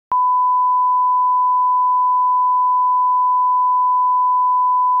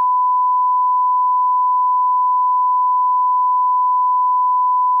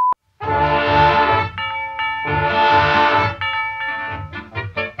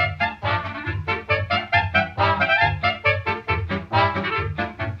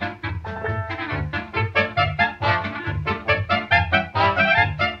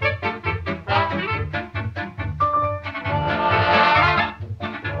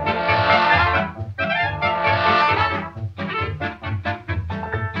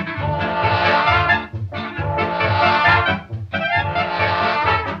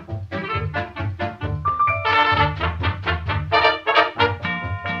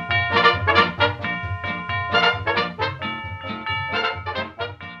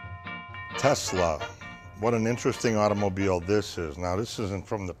Tesla. What an interesting automobile this is. Now, this isn't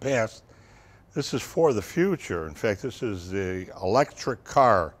from the past. This is for the future. In fact, this is the electric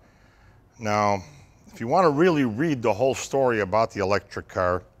car. Now, if you want to really read the whole story about the electric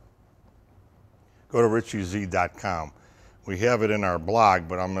car, go to RichieZ.com. We have it in our blog,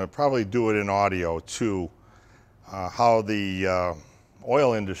 but I'm going to probably do it in audio too, how the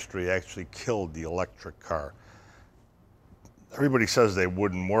oil industry actually killed the electric car. Everybody says they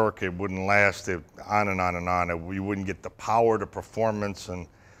wouldn't work, it wouldn't last, on and on and on. We wouldn't get the power, the performance, and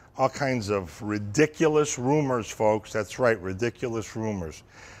all kinds of ridiculous rumors, folks. That's right, ridiculous rumors.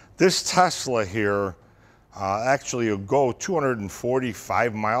 This Tesla here actually will go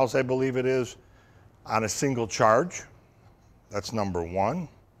 245 miles, I believe it is, on a single charge. That's number one.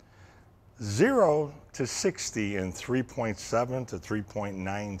 0 to 60 in 3.7 to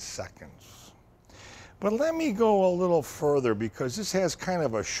 3.9 seconds. But let me go a little further because this has kind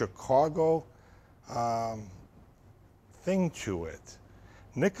of a Chicago thing to it.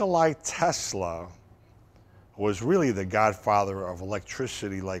 Nikola Tesla was really the godfather of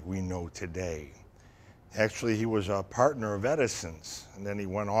electricity like we know today. Actually, he was a partner of Edison's, and then he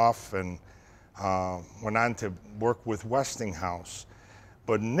went off and went on to work with Westinghouse.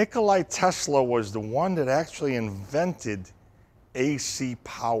 But Nikola Tesla was the one that actually invented AC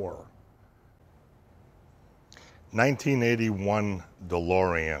power. 1981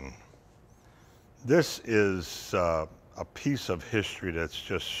 DeLorean. This is a piece of history that's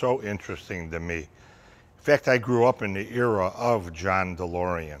just so interesting to me. In fact, I grew up in the era of John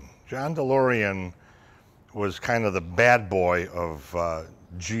DeLorean. John DeLorean was kind of the bad boy of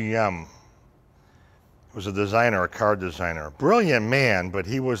GM. He was a designer, a car designer. Brilliant man, but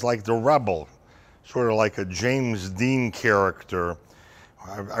he was like the rebel, sort of like a James Dean character.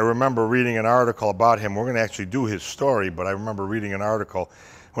 I remember reading an article about him. We're going to actually do his story, but I remember reading an article.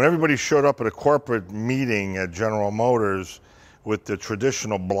 When everybody showed up at a corporate meeting at General Motors with the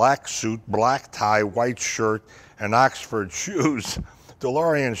traditional black suit, black tie, white shirt, and Oxford shoes,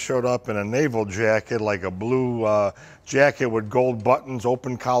 DeLorean showed up in a naval jacket, like a blue jacket with gold buttons,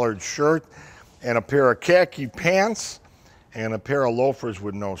 open-collared shirt, and a pair of khaki pants, and a pair of loafers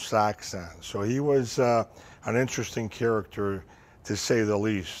with no socks on. So he was an interesting character, to say the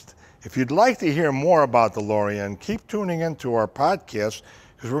least. If you'd like to hear more about DeLorean, keep tuning into our podcast,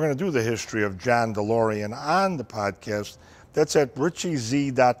 because we're going to do the history of John DeLorean on the podcast. That's at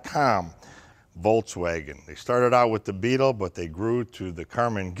RichieZ.com. Volkswagen. They started out with the Beetle, but they grew to the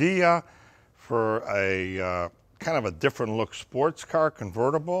Karmann Ghia for a kind of a different look sports car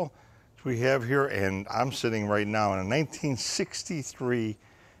convertible we have here, and I'm sitting right now in a 1963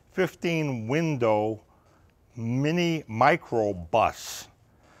 15-window mini micro bus.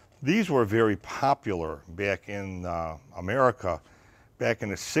 These were very popular back in America, back in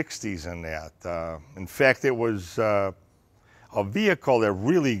the 60s and that. In fact, it was a vehicle that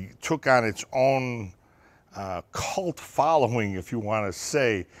really took on its own cult following, if you want to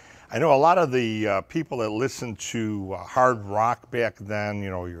say. I know a lot of the people that listened to hard rock back then,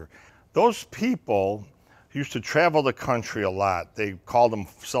 those people used to travel the country a lot. They called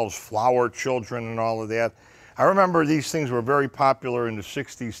themselves flower children and all of that. I remember these things were very popular in the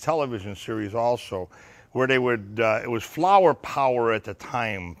 60s television series also, where they would, it was flower power at the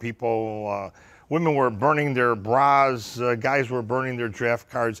time. People, women were burning their bras, guys were burning their draft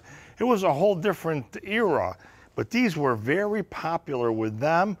cards. It was a whole different era, but these were very popular with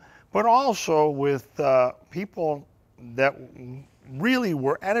them, but also with people that really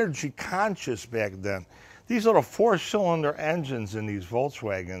were energy conscious back then. These little 4-cylinder engines in these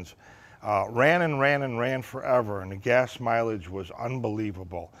Volkswagens ran and ran and ran forever, and the gas mileage was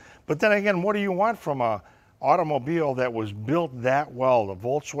unbelievable. But then again, what do you want from an automobile that was built that well? The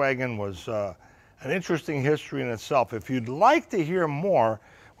Volkswagen was an interesting history in itself. If you'd like to hear more,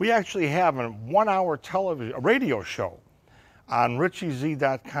 we actually have a 1-hour radio show on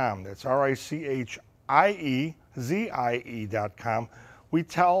RichieZ.com. That's RichieZie.com. We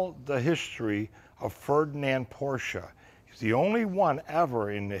tell the history of Ferdinand Porsche. He's the only one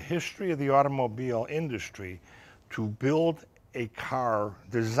ever in the history of the automobile industry to build a car,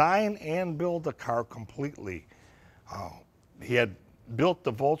 design and build a car completely. He had built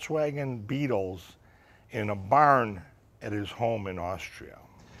the Volkswagen Beetles in a barn at his home in Austria.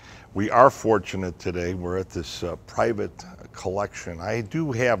 We are fortunate today. We're at this private collection. I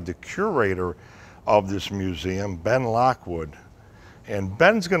do have the curator of this museum, Ben Lockwood. And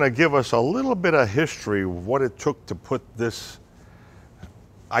Ben's going to give us a little bit of history of what it took to put this,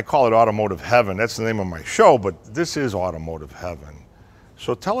 I call it Automotive Heaven. That's the name of my show, but this is Automotive Heaven.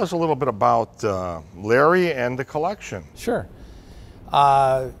 So tell us a little bit about Larry and the collection. Sure.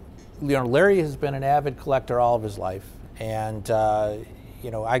 Larry has been an avid collector all of his life, and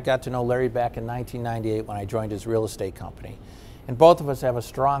I got to know Larry back in 1998 when I joined his real estate company, and both of us have a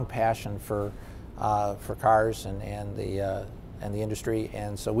strong passion for cars and the industry,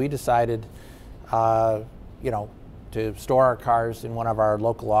 and so we decided, to store our cars in one of our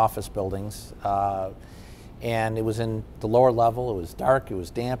local office buildings, and it was in the lower level. It was dark, it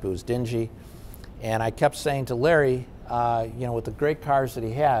was damp, it was dingy, and I kept saying to Larry, with the great cars that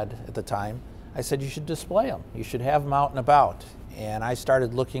he had at the time, I said, you should display them. You should have them out and about. And I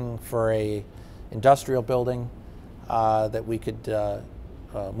started looking for a industrial building that we could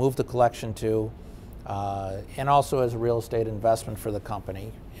move the collection to, and also as a real estate investment for the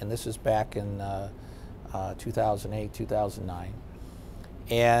company. And this is back in 2008, 2009.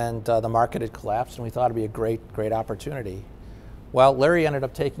 And the market had collapsed, and we thought it'd be a great opportunity. Well, Larry ended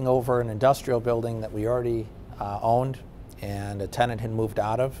up taking over an industrial building that we already owned, and a tenant had moved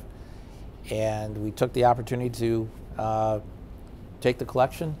out of, and we took the opportunity to take the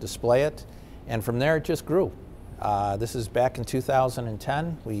collection, display it, and from there it just grew. This is back in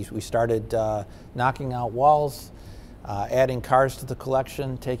 2010. We started knocking out walls, adding cars to the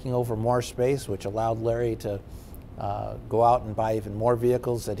collection, taking over more space, which allowed Larry to go out and buy even more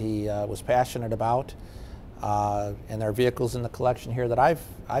vehicles that he was passionate about. And there are vehicles in the collection here that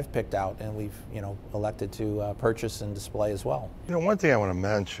I've picked out, and we've elected to purchase and display as well. One thing I want to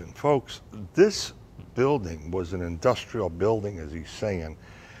mention, folks, this building was an industrial building, as he's saying.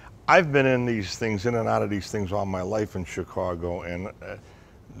 I've been in and out of these things all my life in Chicago, and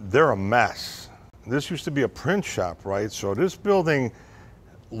they're a mess. This used to be a print shop, right? So this building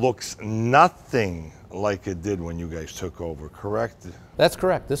looks nothing like it did when you guys took over, correct? That's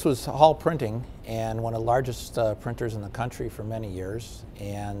correct. This was Hall Printing, and one of the largest printers in the country for many years.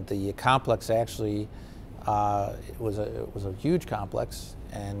 And the complex actually was a huge complex,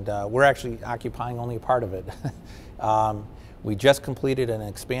 and we're actually occupying only a part of it. We just completed an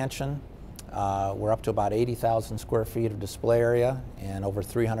expansion. We're up to about 80,000 square feet of display area and over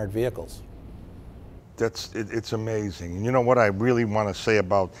 300 vehicles. It's amazing. And you know what I really want to say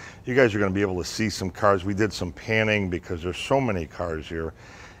about, you guys are going to be able to see some cars. We did some panning because there's so many cars here.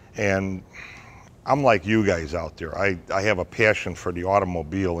 And I'm like you guys out there. I have a passion for the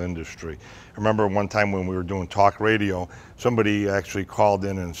automobile industry. I remember one time when we were doing talk radio, somebody actually called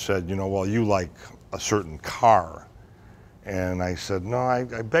in and said, well, you like a certain car. And I said, no, I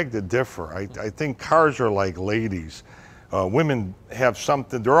beg to differ. I think cars are like ladies. Women have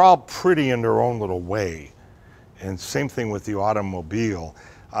something, they're all pretty in their own little way. And same thing with the automobile.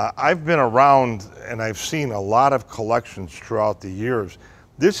 I've been around and I've seen a lot of collections throughout the years.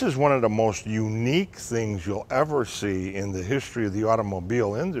 This is one of the most unique things you'll ever see in the history of the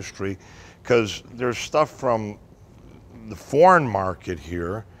automobile industry, because there's stuff from the foreign market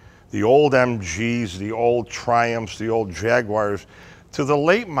here, the old MGs, the old Triumphs, the old Jaguars, to the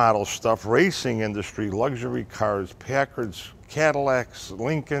late model stuff, racing industry, luxury cars, Packards, Cadillacs,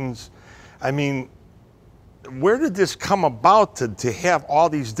 Lincolns. I mean, where did this come about to have all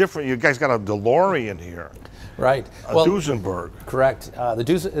these different, you guys got a DeLorean here. Right. Duesenberg. Correct. The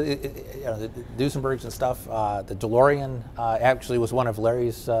Duesenbergs and stuff, the DeLorean actually was one of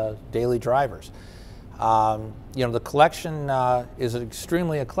Larry's daily drivers. The collection is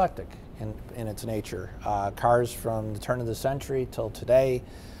extremely eclectic in its nature. Cars from the turn of the century till today,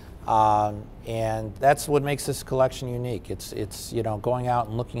 and that's what makes this collection unique. It's going out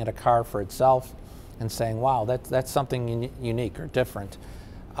and looking at a car for itself and saying, wow, that's something unique or different,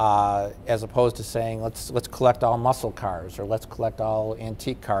 as opposed to saying let's collect all muscle cars, or let's collect all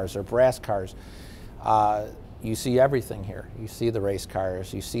antique cars or brass cars. You see everything here. You see the race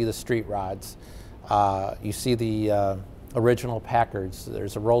cars, you see the street rods, you see the original Packards.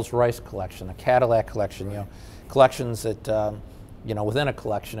 There's a Rolls-Royce collection, a Cadillac collection, collections that, within a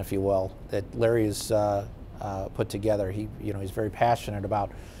collection, if you will, that Larry's put together. He's very passionate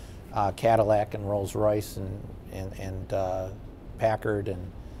about Cadillac and Rolls-Royce and Packard,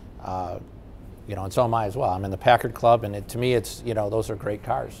 and and so am I as well. I'm in the Packard Club, and to me, it's those are great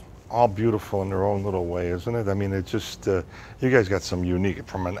cars. All beautiful in their own little way, isn't it? I mean, it's just you guys got some unique,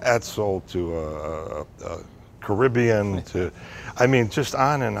 from an Edsel to a Caribbean to, I mean, just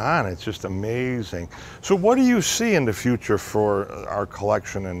on and on. It's just amazing. So what do you see in the future for our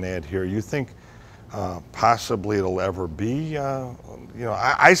collection and Ned here? You think possibly it'll ever be,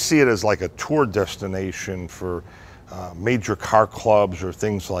 I see it as like a tour destination for major car clubs or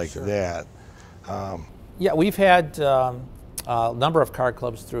things like Sure. that. Yeah, we've had a number of car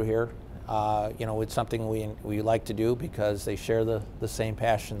clubs through here. It's something we like to do because they share the same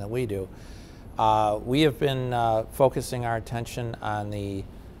passion that we do. We have been focusing our attention on the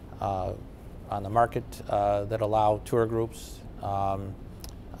on the market that allow tour groups,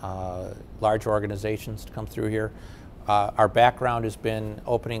 large organizations to come through here. Our background has been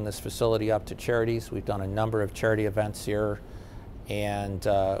opening this facility up to charities. We've done a number of charity events here, and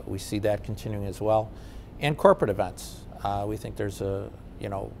we see that continuing as well. And corporate events. We think there's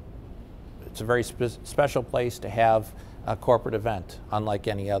it's a very special place to have a corporate event, unlike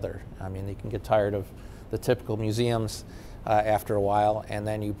any other. I mean, you can get tired of the typical museums after a while, and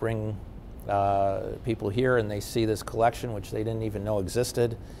then you bring people here and they see this collection, which they didn't even know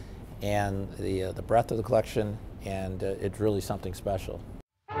existed, and the breadth of the collection, and it's really something special.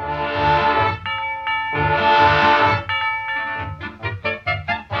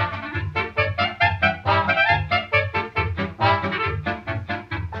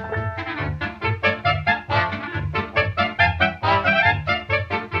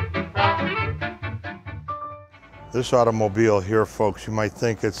 This automobile here, folks, you might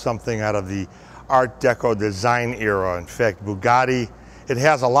think it's something out of the Art Deco design era. In fact, Bugatti, it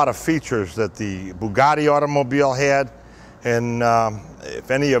has a lot of features that the Bugatti automobile had. And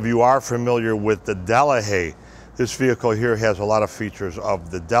if any of you are familiar with the Delahaye, this vehicle here has a lot of features of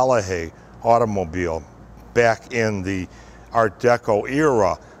the Delahaye automobile back in the Art Deco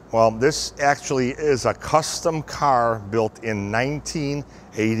era. Well, this actually is a custom car built in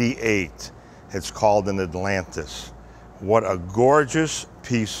 1988. It's called an Atlantis. What a gorgeous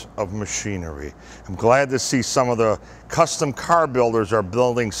piece of machinery. I'm glad to see some of the custom car builders are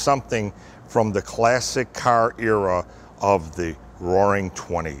building something from the classic car era of the Roaring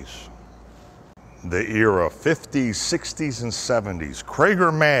 20s. The era, 50s, 60s, and 70s.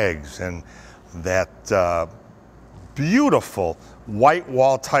 Cragar mags and that beautiful white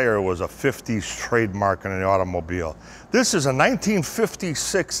wall tire was a 50s trademark in an automobile. This is a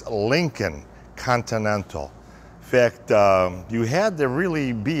 1956 Lincoln Continental. In fact, you had to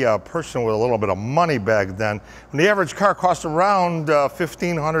really be a person with a little bit of money back then. When the average car cost around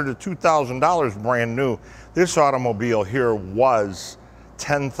 $1,500 to $2,000 brand new, this automobile here was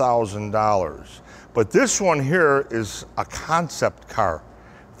 $10,000. But this one here is a concept car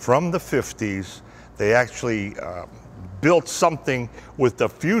from the 50s. They actually built something with the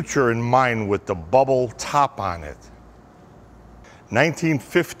future in mind with the bubble top on it.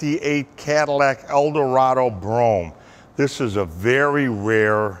 1958 Cadillac Eldorado Brougham. This is a very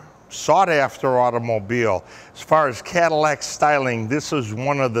rare, sought-after automobile. As far as Cadillac styling, this is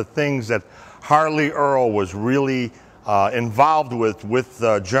one of the things that Harley Earl was really involved with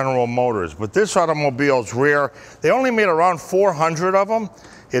General Motors. But this automobile is rare. They only made around 400 of them.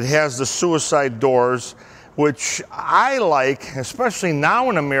 It has the suicide doors, which I like, especially now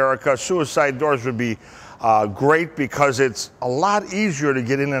in America. Suicide doors would be great because it's a lot easier to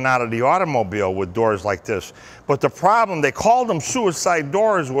get in and out of the automobile with doors like this. But the problem, they called them suicide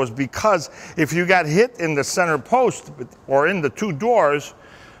doors, was because if you got hit in the center post or in the two doors,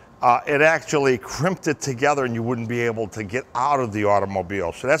 it actually crimped it together and you wouldn't be able to get out of the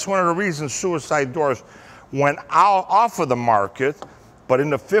automobile. So that's one of the reasons suicide doors went off of the market. But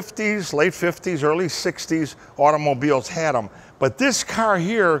in the 50s, late 50s, early 60s, automobiles had them. But this car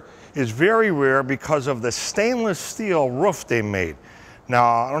here is very rare because of the stainless steel roof they made. Now,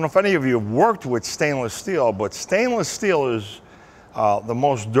 I don't know if any of you have worked with stainless steel, but stainless steel is the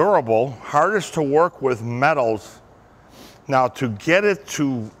most durable, hardest to work with metals. Now, to get it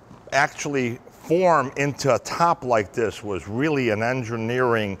to actually form into a top like this was really an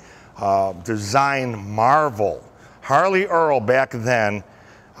engineering design marvel. Harley Earl back then,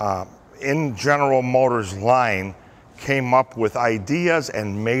 in General Motors line, came up with ideas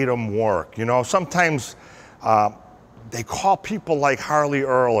and made them work. You know, sometimes they call people like Harley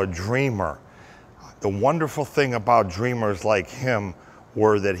Earl a dreamer. The wonderful thing about dreamers like him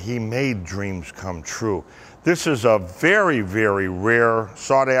were that he made dreams come true. This is a very, very rare,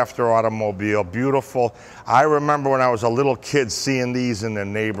 sought-after automobile, beautiful. I remember when I was a little kid seeing these in the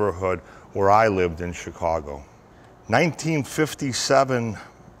neighborhood where I lived in Chicago. 1957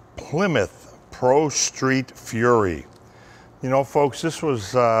 Plymouth Pro Street Fury. You know, folks, this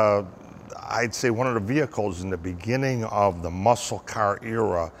was, I'd say, one of the vehicles in the beginning of the muscle car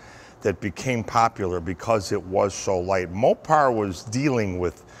era that became popular because it was so light. Mopar was dealing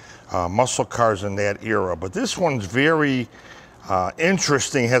with muscle cars in that era, but this one's very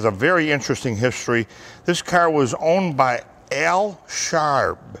interesting, has a very interesting history. This car was owned by Al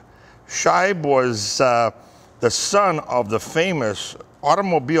Scheib. Scheib was the son of the famous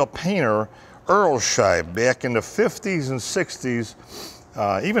automobile painter Earl Scheib. Back in the 50s and 60s,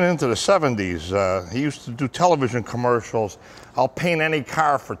 even into the 70s. He used to do television commercials. I'll paint any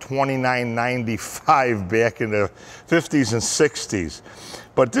car for $29.95 back in the 50s and 60s.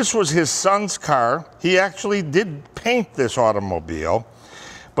 But this was his son's car. He actually did paint this automobile,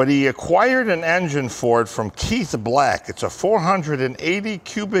 but he acquired an engine for it from Keith Black. It's a 480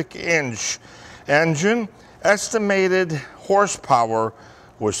 cubic inch engine. Estimated horsepower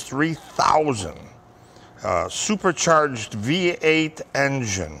was 3,000. Supercharged V8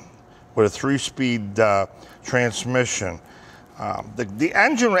 engine with a 3-speed transmission. The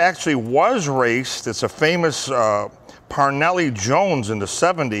engine actually was raced. It's a famous Parnelli Jones in the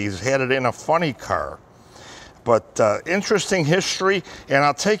 70s had it in a funny car. But interesting history, and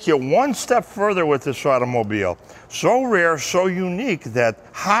I'll take you one step further with this automobile. So rare, so unique that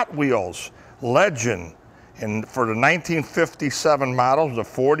Hot Wheels Legend, and for the 1957 models, the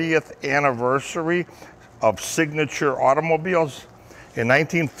 40th anniversary of signature automobiles, in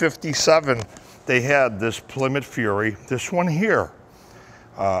 1957, they had this Plymouth Fury, this one here,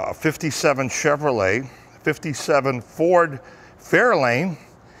 a 57 Chevrolet, 57 Ford Fairlane,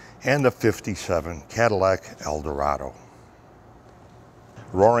 and the 57 Cadillac Eldorado.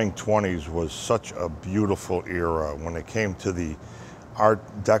 Roaring 20s was such a beautiful era when it came to the Art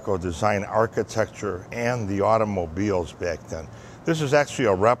Deco design architecture and the automobiles back then. This is actually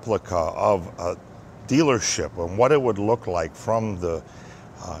a replica of a dealership and what it would look like from the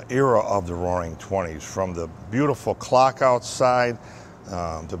era of the Roaring 20s, from the beautiful clock outside,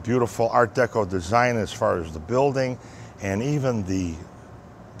 the beautiful Art Deco design as far as the building, and even the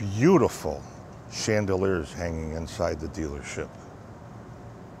beautiful chandeliers hanging inside the dealership.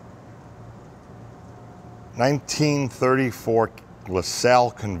 1934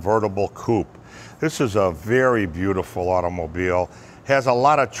 LaSalle convertible coupe. This is a very beautiful automobile. Has a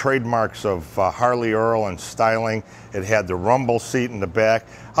lot of trademarks of Harley Earl and styling. It had the rumble seat in the back.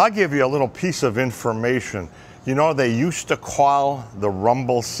 I'll give you a little piece of information. You know, they used to call the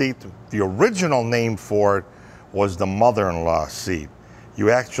rumble seat, the original name for it was the mother-in-law seat. You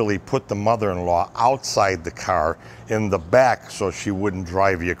actually put the mother-in-law outside the car in the back so she wouldn't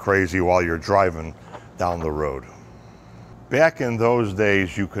drive you crazy while you're driving down the road. Back in those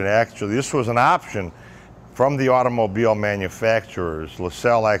days, you could actually, this was an option from the automobile manufacturers.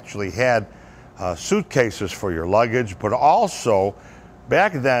 LaSalle actually had suitcases for your luggage, but also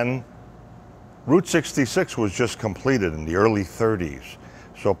back then, Route 66 was just completed in the early 30s.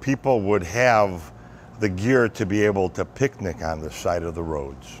 So people would have the gear to be able to picnic on the side of the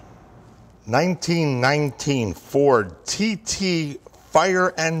roads. 1919 Ford TT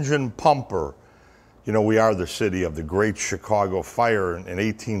fire engine pumper. You know, we are the city of the Great Chicago Fire in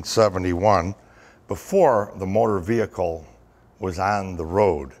 1871, before the motor vehicle was on the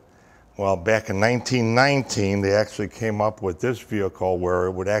road. Well, back in 1919, they actually came up with this vehicle where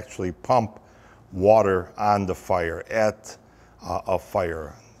it would actually pump water on the fire, at a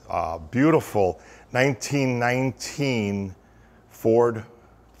fire. Beautiful 1919 Ford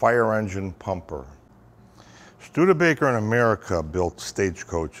fire engine pumper. Studebaker and America built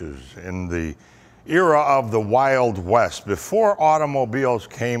stagecoaches in the era of the Wild West, before automobiles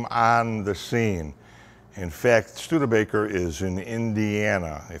came on the scene. In fact, Studebaker is in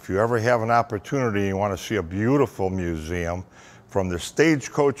Indiana. If you ever have an opportunity, you want to see a beautiful museum from the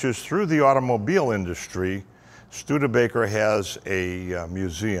stagecoaches through the automobile industry, Studebaker has a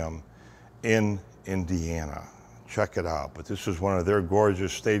museum in Indiana. Check it out. But this is one of their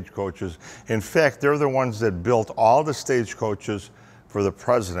gorgeous stagecoaches. In fact, they're the ones that built all the stagecoaches for the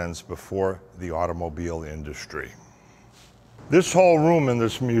presidents before the automobile industry. This whole room in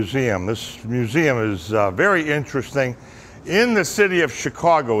this museum is very interesting. In the city of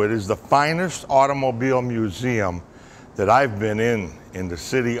Chicago, it is the finest automobile museum that I've been in the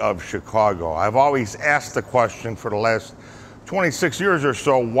city of Chicago. I've always asked the question for the last 26 years or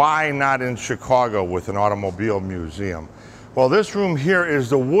so, why not in Chicago with an automobile museum? Well, this room here is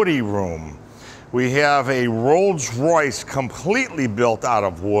the Woody Room. We have a Rolls-Royce completely built out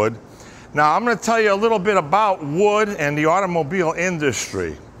of wood. Now, I'm going to tell you a little bit about wood and the automobile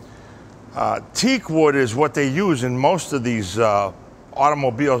industry. Teak wood is what they use in most of these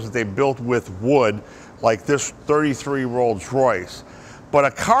automobiles that they built with wood, like this 33 Rolls-Royce. But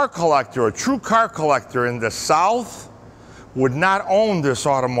a car collector, a true car collector in the South, would not own this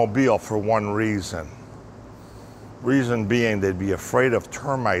automobile for one reason. Reason being, they'd be afraid of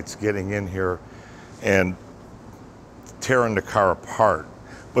termites getting in here and tearing the car apart.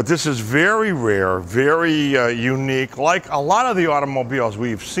 But this is very rare, very unique, like a lot of the automobiles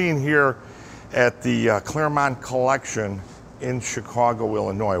we've seen here at the Claremont Collection in Chicago,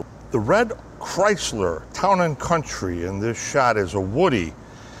 Illinois. The red Chrysler Town and Country in this shot is a Woody.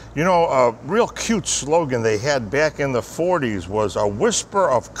 You know, a real cute slogan they had back in the 40s was a whisper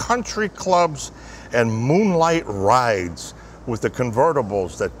of country clubs and moonlight rides with the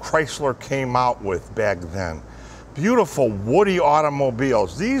convertibles that Chrysler came out with back then. Beautiful Woody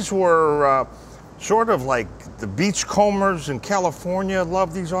automobiles. These were sort of like the beachcombers in California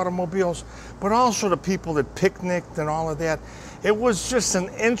loved these automobiles, but also the people that picnicked and all of that. It was just an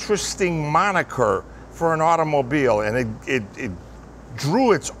interesting moniker for an automobile, and it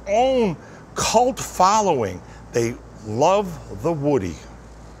drew its own cult following. They love the Woody.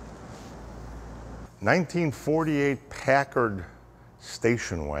 1948 Packard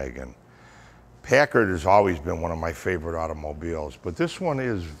station wagon. Packard has always been one of my favorite automobiles, but this one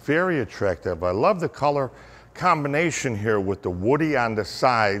is very attractive. I love the color combination here with the Woody on the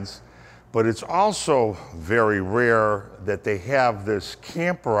sides, but it's also very rare that they have this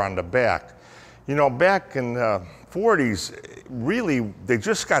camper on the back. You know, back in the 40s, really, they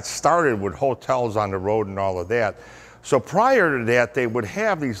just got started with hotels on the road and all of that. So prior to that, they would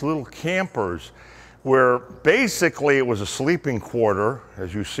have these little campers where basically it was a sleeping quarter,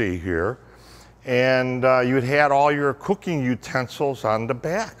 as you see here, and you had all your cooking utensils on the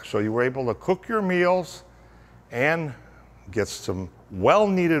back. So you were able to cook your meals and get some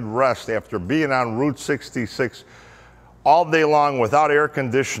well-needed rest after being on Route 66 all day long without air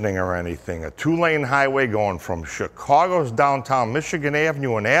conditioning or anything. A two-lane highway going from Chicago's downtown Michigan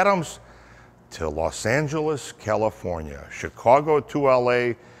Avenue and Adams to Los Angeles, California. Chicago to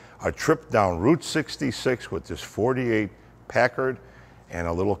LA, a trip down Route 66 with this 48 Packard and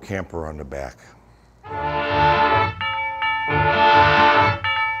a little camper on the back.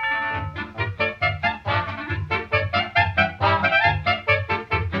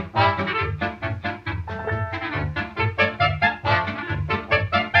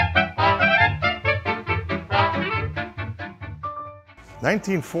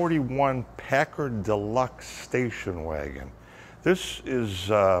 1941 Packard Deluxe station wagon. This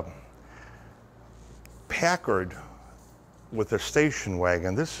is Packard with a station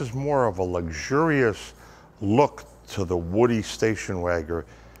wagon. This is more of a luxurious look to the Woody station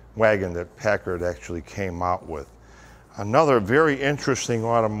wagon that Packard actually came out with. Another very interesting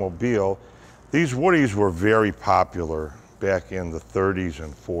automobile. These Woodies were very popular back in the 30s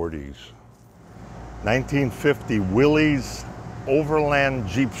and 40s. 1950 Willys Overland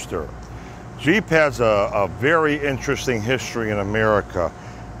Jeepster. Jeep has a very interesting history in America.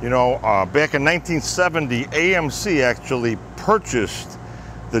 You know, back in 1970, AMC actually purchased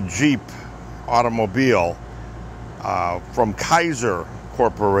the Jeep automobile from Kaiser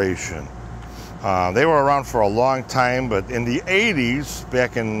Corporation. They were around for a long time, but in the 80s,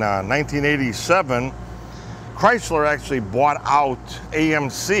 back in 1987, Chrysler actually bought out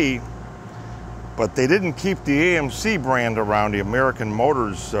AMC, but they didn't keep the AMC brand around, the American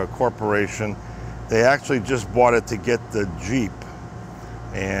Motors Corporation. They actually just bought it to get the Jeep.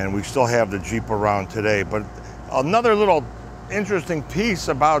 And we still have the Jeep around today. But another little interesting piece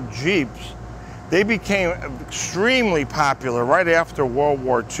about Jeeps, they became extremely popular right after World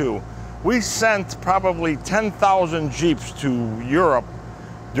War II. We sent probably 10,000 Jeeps to Europe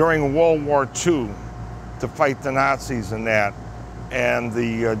during World War II to fight the Nazis and that. And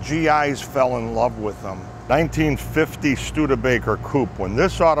the GIs fell in love with them. 1950 Studebaker Coupe. When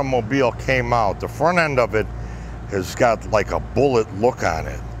this automobile came out, the front end of it has got like a bullet look on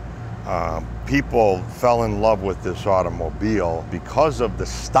it. People fell in love with this automobile because of the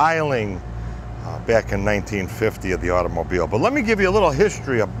styling back in 1950 of the automobile. But let me give you a little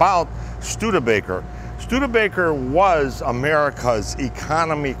history about Studebaker. Studebaker was America's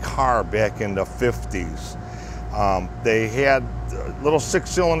economy car back in the 50s. They had little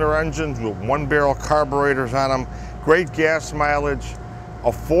 6-cylinder engines with 1-barrel carburetors on them, great gas mileage,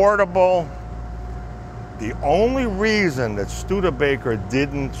 affordable. The only reason that Studebaker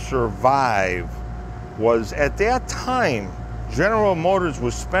didn't survive was at that time, General Motors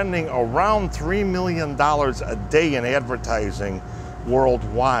was spending around $3 million a day in advertising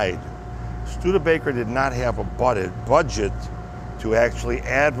worldwide. Studebaker did not have a budget to actually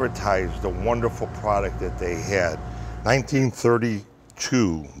advertise the wonderful product that they had. 1932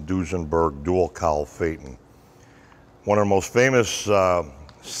 Duesenberg dual cowl Phaeton. One of the most famous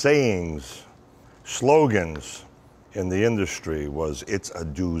sayings, slogans in the industry was, "It's a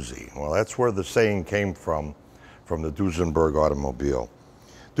doozy." Well, that's where the saying came from the Duesenberg automobile.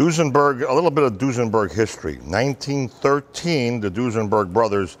 Duesenberg, a little bit of Duesenberg history. 1913, the Duesenberg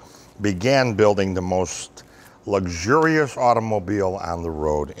brothers began building the most luxurious automobile on the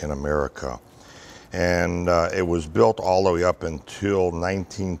road in America. and it was built all the way up until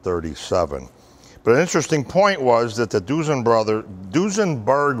 1937. But an interesting point was that the Duesenberg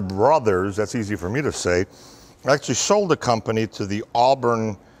brothers, that's easy for me to say, actually sold the company to the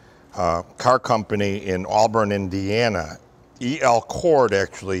Auburn car company in Auburn, Indiana. E.L. Cord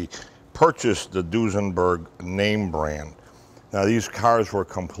actually purchased the Duesenberg name brand. Now these cars were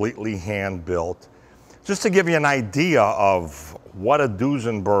completely hand-built. Just to give you an idea of what a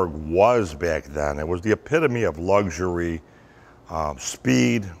Duesenberg was back then, it was the epitome of luxury,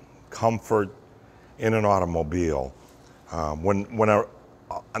 speed, comfort in an automobile. When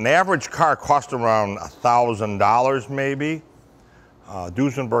an average car cost around $1,000 maybe,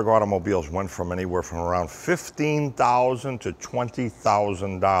 Duesenberg automobiles went from anywhere from around $15,000 to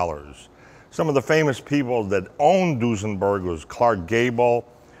 $20,000. Some of the famous people that owned Duesenberg was Clark Gable.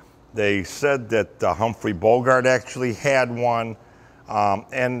 They said that Humphrey Bogart actually had one.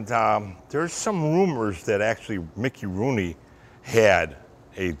 There's some rumors that actually Mickey Rooney had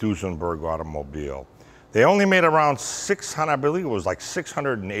a Duesenberg automobile. They only made around 600, I believe it was like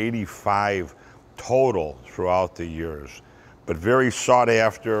 685 total throughout the years. But very sought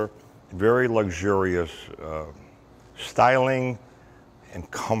after, very luxurious, styling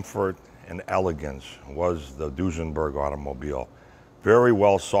and comfort and elegance was the Duesenberg automobile. Very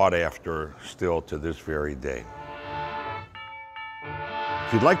well sought after still to this very day.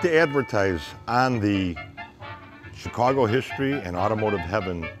 If you'd like to advertise on the Chicago History and Automotive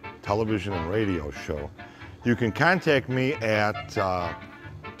Heaven television and radio show, you can contact me at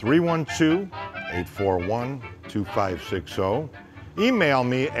 312-841-2560. Email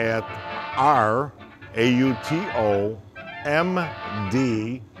me at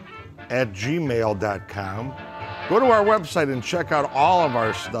rautomd@gmail.com. Go to our website and check out all of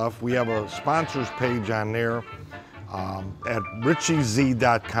our stuff. We have a sponsors page on there at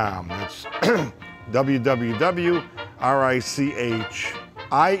richiez.com. That's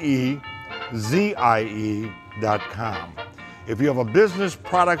www.richiez.com. If you have a business,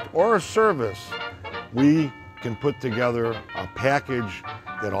 product, or a service, we can put together a package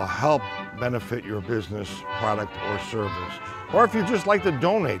that'll help benefit your business, product, or service. Or if you just like to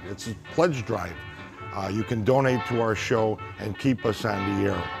donate, it's a pledge drive. You can donate to our show and keep us on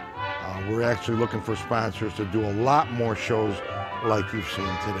the air. We're actually looking for sponsors to do a lot more shows like you've seen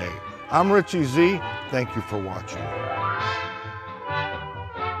today. I'm Richie Z. Thank you for watching.